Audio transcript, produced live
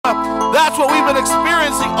That's what we've been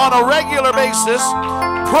experiencing on a regular basis.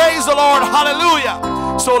 Praise the Lord. Hallelujah.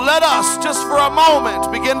 So let us, just for a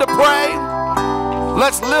moment, begin to pray.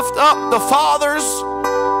 Let's lift up the fathers.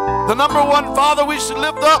 The number one father we should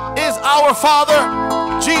lift up is our Father,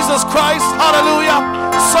 Jesus Christ. Hallelujah.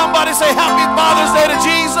 Somebody say Happy Father's Day to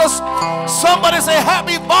Jesus. Somebody say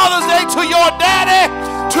Happy Father's Day to your daddy,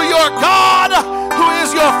 to your God, who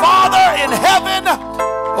is your Father in heaven.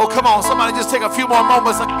 Oh, come on. Somebody just take a few more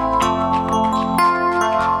moments.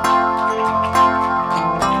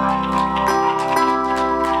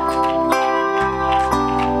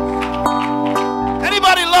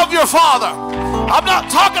 Anybody love your father? I'm not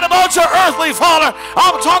talking about your earthly father.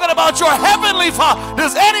 I'm talking about your heavenly Father.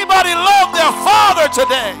 Does anybody love their father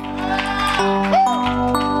today?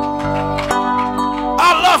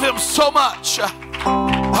 I love him so much.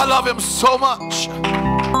 I love him so much.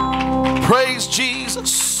 Praise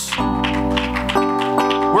Jesus.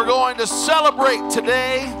 We're going to celebrate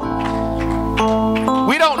today.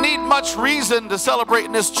 We don't need much reason to celebrate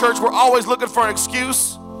in this church. We're always looking for an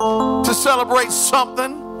excuse to celebrate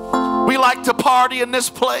something. We like to party in this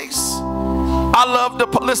place. I love to,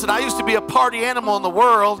 listen, I used to be a party animal in the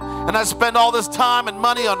world, and I spend all this time and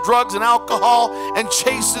money on drugs and alcohol and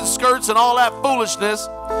chasing skirts and all that foolishness.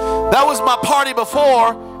 That was my party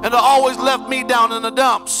before, and it always left me down in the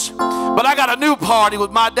dumps. But I got a new party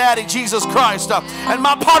with my daddy, Jesus Christ. And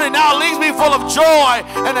my party now leaves me full of joy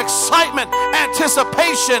and excitement,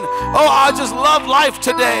 anticipation. Oh, I just love life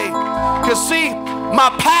today. Because see, my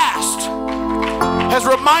past has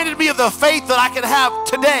reminded me of the faith that I can have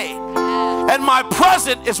today. And my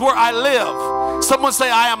present is where I live. Someone say,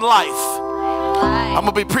 I am life. I'm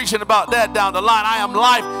going to be preaching about that down the line. I am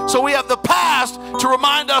life. So we have the past to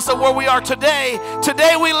remind us of where we are today.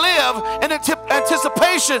 Today we live in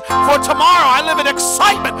anticipation for tomorrow. I live in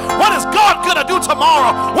excitement. What is God going to do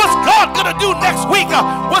tomorrow? What's God going to do next week?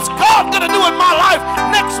 What's God going to do in my life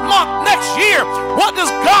next month, next year? What does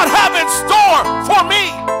God have in store for me?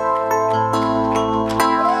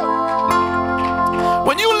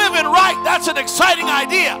 When you live in right, that's an exciting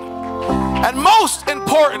idea. And most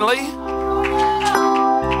importantly,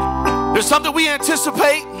 there's something we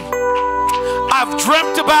anticipate. I've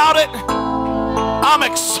dreamt about it. I'm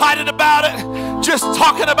excited about it. Just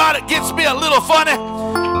talking about it gets me a little funny.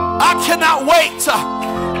 I cannot wait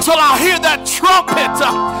till I hear that trumpet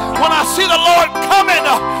when I see the Lord coming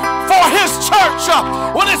for his church.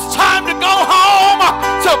 When it's time to go home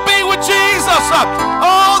to be with Jesus.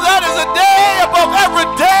 Oh, that is a day above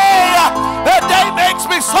every day. That day makes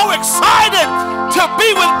me so excited to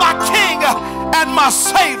be with my King and my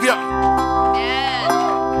Savior.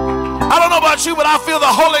 I don't know about you, but I feel the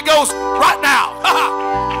Holy Ghost right now.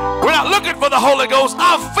 We're not looking for the Holy Ghost.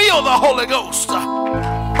 I feel the Holy Ghost.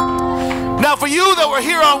 Now, for you that were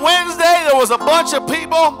here on Wednesday, there was a bunch of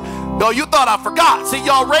people. No, you thought I forgot. See,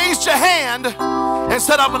 y'all raised your hand and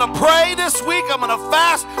said, I'm going to pray this week. I'm going to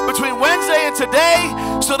fast between Wednesday and today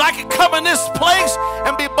so that I can come in this place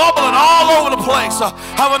and be bubbling all over the place.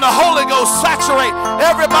 Having the Holy Ghost saturate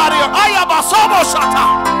everybody.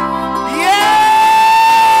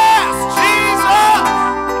 Yes, Jesus.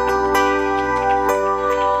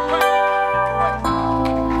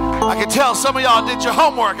 I can tell some of y'all did your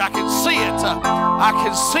homework. I can see it. I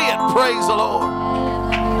can see it. Praise the Lord.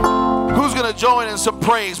 Who's going to join in some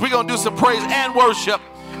praise? We're going to do some praise and worship.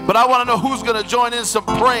 But I want to know who's going to join in some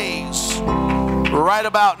praise right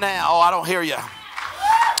about now. Oh, I don't hear you.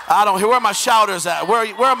 I don't hear. Where are my shouters at? Where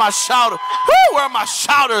are my shouters? Where are my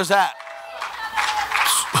shouters at?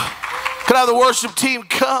 Could I have the worship team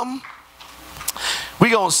come?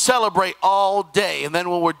 We're going to celebrate all day. And then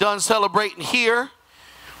when we're done celebrating here,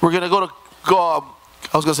 we're going to go,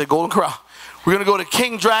 I was going to say Golden Corral. We're going to go to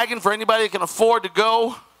King Dragon for anybody that can afford to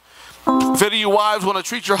go. If any of you wives want to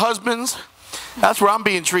treat your husbands, that's where I'm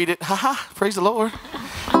being treated. Praise the Lord.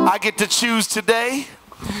 I get to choose today.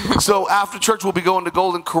 So after church, we'll be going to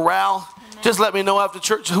Golden Corral. Just let me know after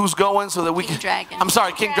church who's going so that we can. Dragon. I'm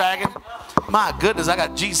sorry, King Dragon. My goodness, I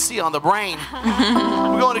got GC on the brain.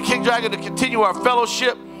 We're going to King Dragon to continue our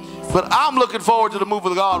fellowship. But I'm looking forward to the move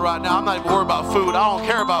of God right now. I'm not even worried about food. I don't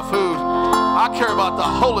care about food. I care about the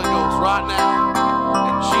Holy Ghost right now.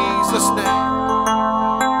 In Jesus' name.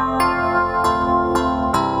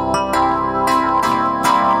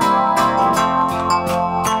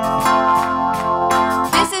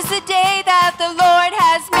 That the Lord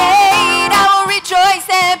has made, I will rejoice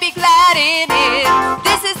and be glad in it.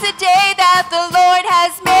 This is the day that the Lord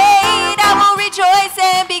has made, I will rejoice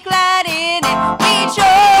and be glad in it. Rejoice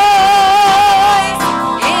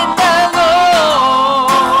in the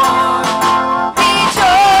Lord.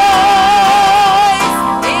 Rejoice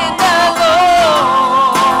in the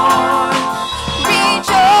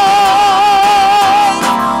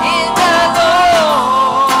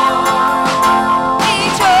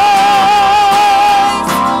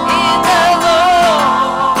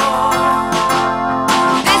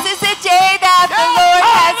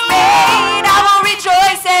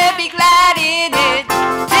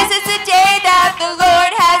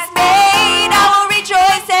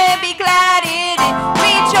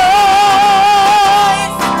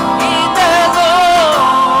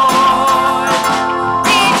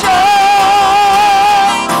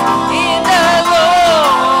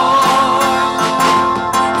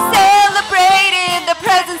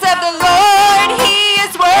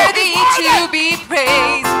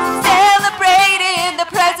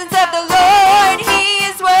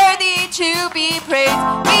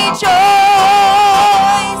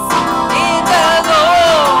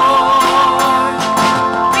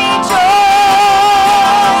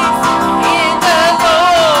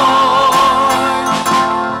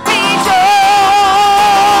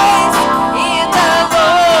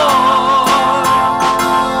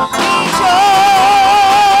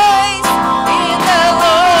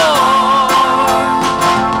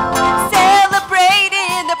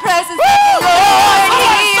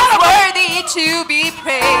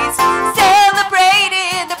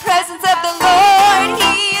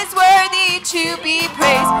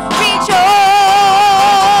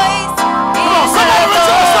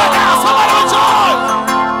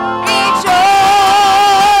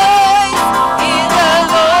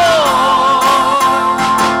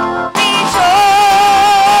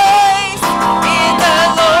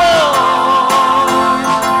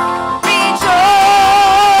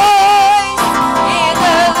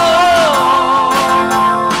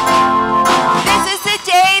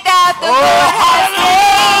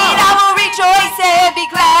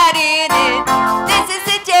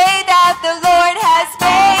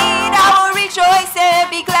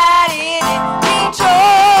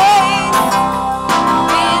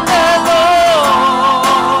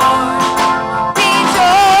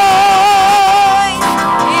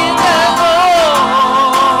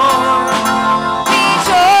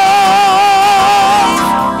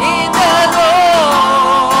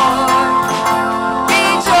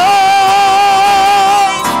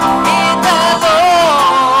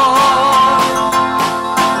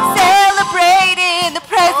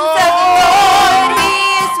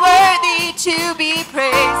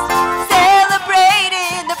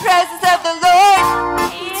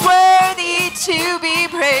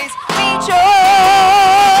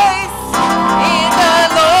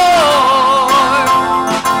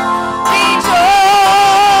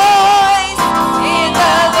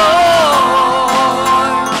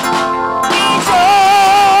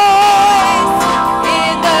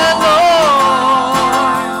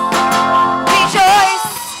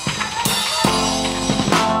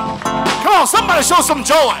better show some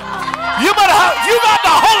joy. You better have, you got the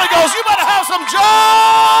Holy Ghost, you better have some joy.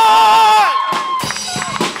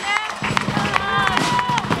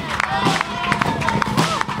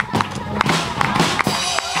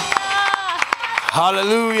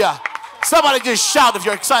 Hallelujah. Somebody just shout if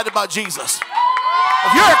you're excited about Jesus.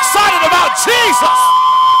 If you're excited about Jesus.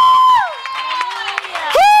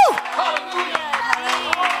 Woo!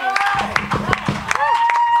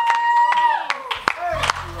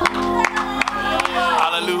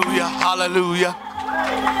 Hallelujah. Hallelujah.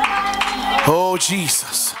 Oh,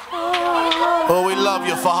 Jesus. Oh, we love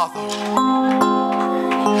you, Father.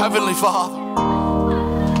 Heavenly Father.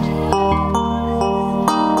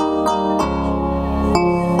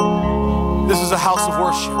 This is a house of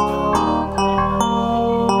worship.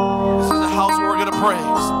 This is a house where we're going to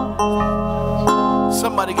praise.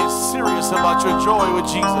 Somebody get serious about your joy with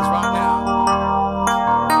Jesus right now.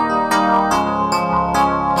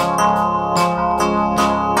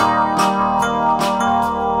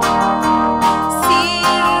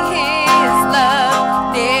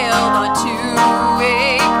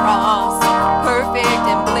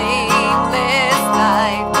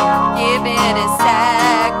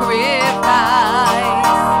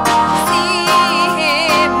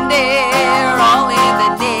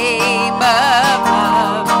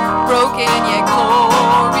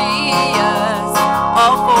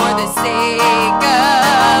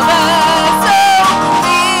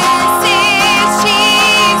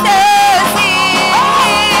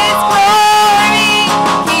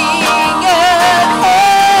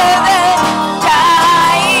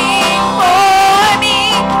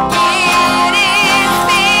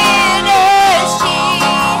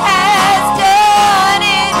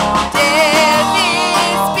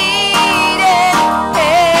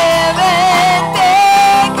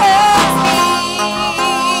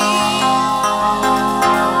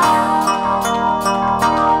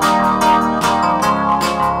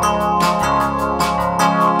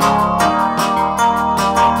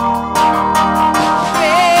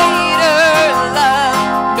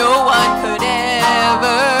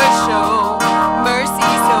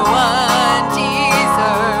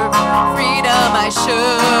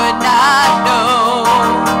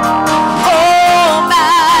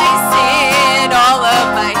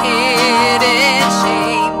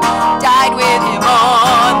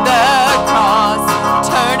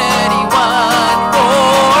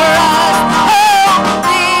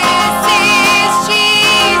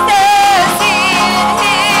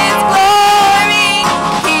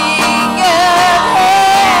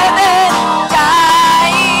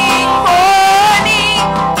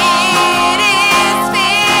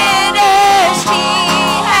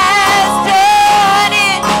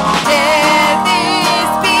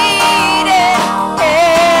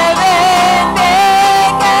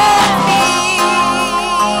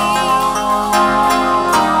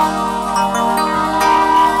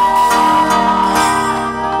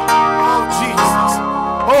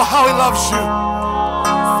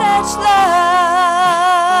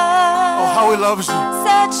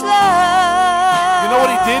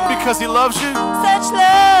 Because he loves you. Such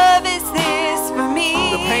love is this for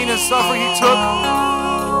me. The pain and suffering he took.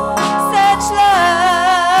 Such love.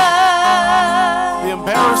 The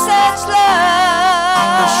embarrassment. Such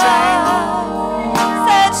love. The shame.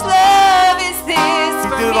 Such love is this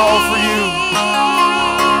for me. He did it all for you.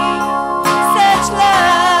 Such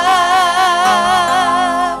love.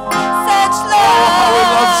 Such love. Oh, how he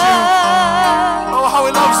loves you. Oh, how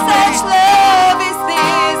he loves me. Such love is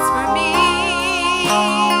this for me.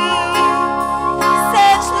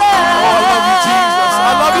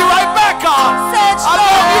 I love you right back, God. I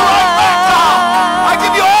love you right back, God. I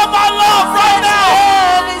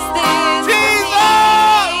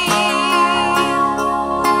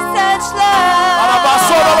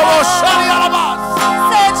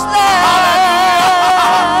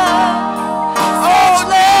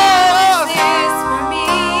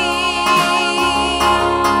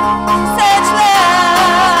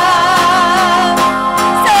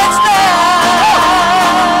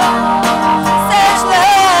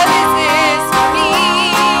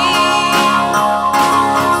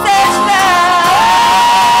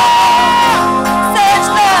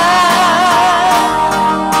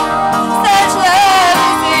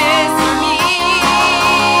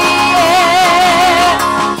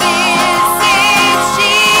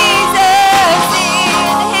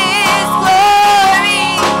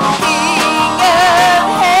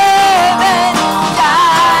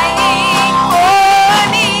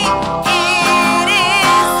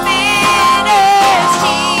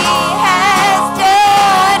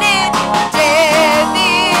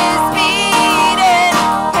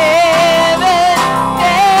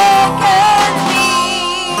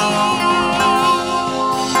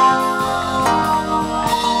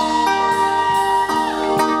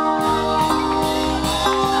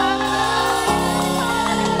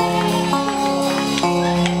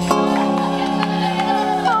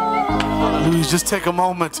just take a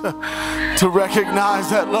moment to recognize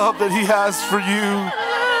that love that He has for you.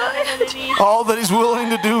 All that He's willing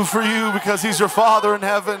to do for you because He's your Father in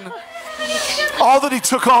heaven. All that He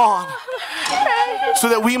took on so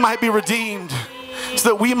that we might be redeemed, so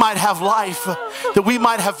that we might have life, that we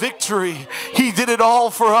might have victory. He did it all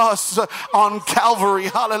for us on Calvary.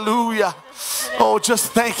 Hallelujah. Oh,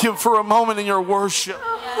 just thank Him for a moment in your worship.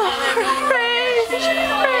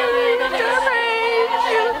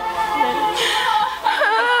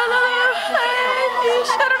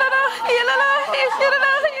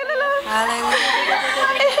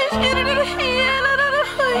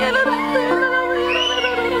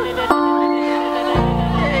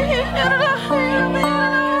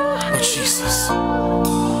 Jesus.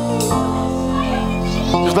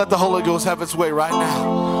 Just let the Holy Ghost have its way right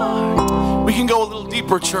now. We can go a little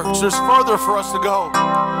deeper, church. There's further for us to go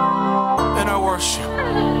in our worship.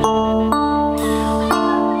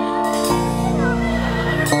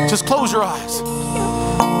 Just close your eyes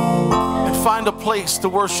and find a place to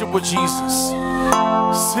worship with Jesus.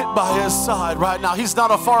 Sit by His side right now. He's not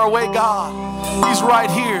a faraway God. He's right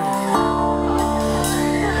here.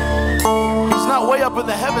 He's not way up in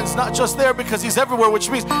the heavens, not just there because He's everywhere, which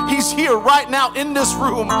means He's here right now in this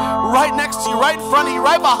room, right next to you, right in front of you,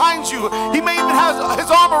 right behind you. He may even have His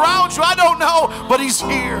arm around you. I don't know, but He's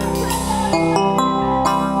here.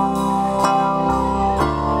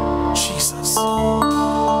 Jesus.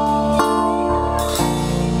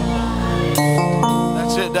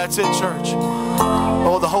 That's it, church.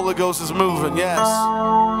 Oh, the Holy Ghost is moving, yes.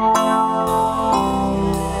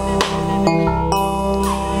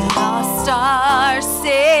 Lost are saved,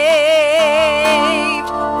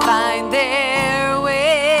 find their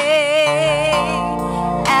way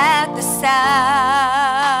at the sound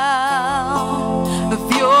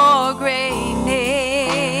of your great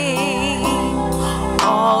name.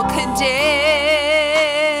 All condemned,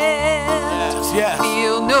 yes.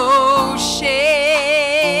 Feel no shame.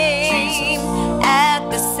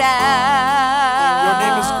 Your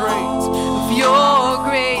name is great. Of your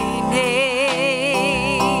great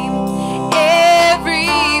name, every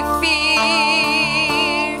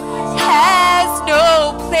fear has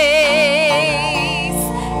no place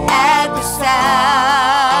at the sound